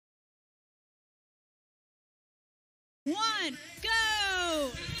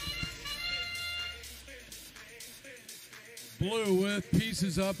Blue with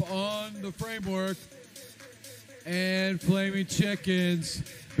pieces up on the framework. And Flaming Chickens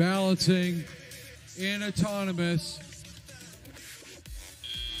balancing in autonomous.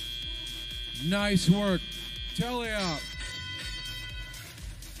 Nice work. Telly out.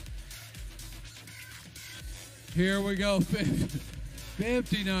 Here we go.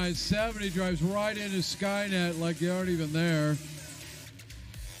 59-70 drives right into Skynet like they aren't even there.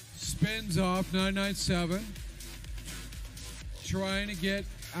 Spins off 997. Trying to get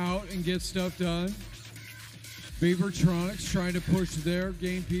out and get stuff done. Beavertronics trying to push their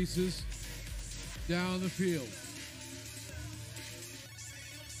game pieces down the field.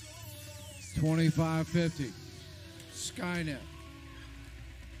 25-50. Skynet.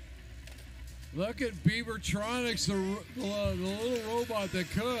 Look at Beavertronics, the little robot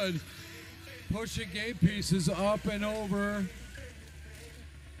that could, pushing game pieces up and over.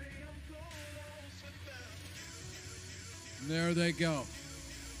 And there they go.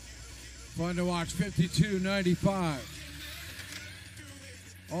 Fun to watch, 52-95.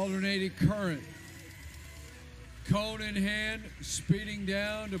 Alternating current. Cone in hand, speeding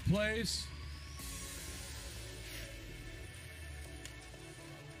down to place.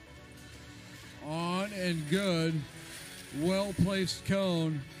 On and good. Well-placed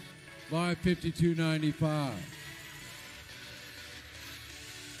cone by 52-95.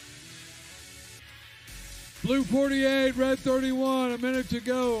 Blue 48, red 31, a minute to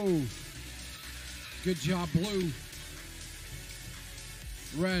go. Good job, Blue.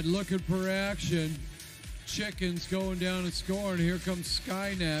 Red looking for action. Chickens going down and scoring. Here comes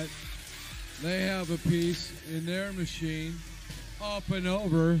Skynet. They have a piece in their machine. Up and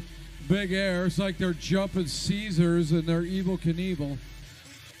over. Big air. It's like they're jumping Caesars and they're Evel Knievel.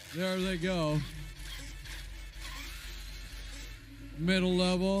 There they go. Middle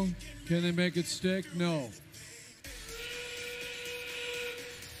level. Can they make it stick? No.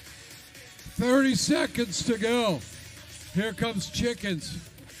 30 seconds to go. Here comes Chickens.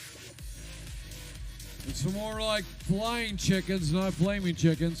 It's more like flying chickens, not flaming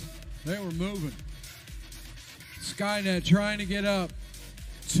chickens. They were moving. Skynet trying to get up.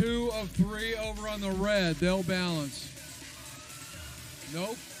 2 of 3 over on the red. They'll balance.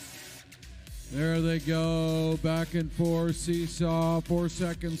 Nope. There they go. Back and forth. Seesaw. 4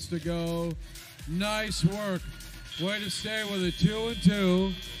 seconds to go. Nice work. Way to stay with it. 2 and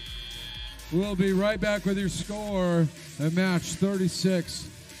 2. We'll be right back with your score at match 36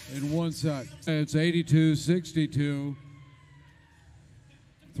 in 1 set. It's 82-62.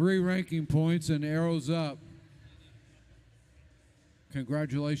 3 ranking points and arrows up.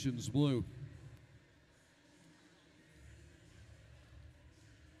 Congratulations, Blue.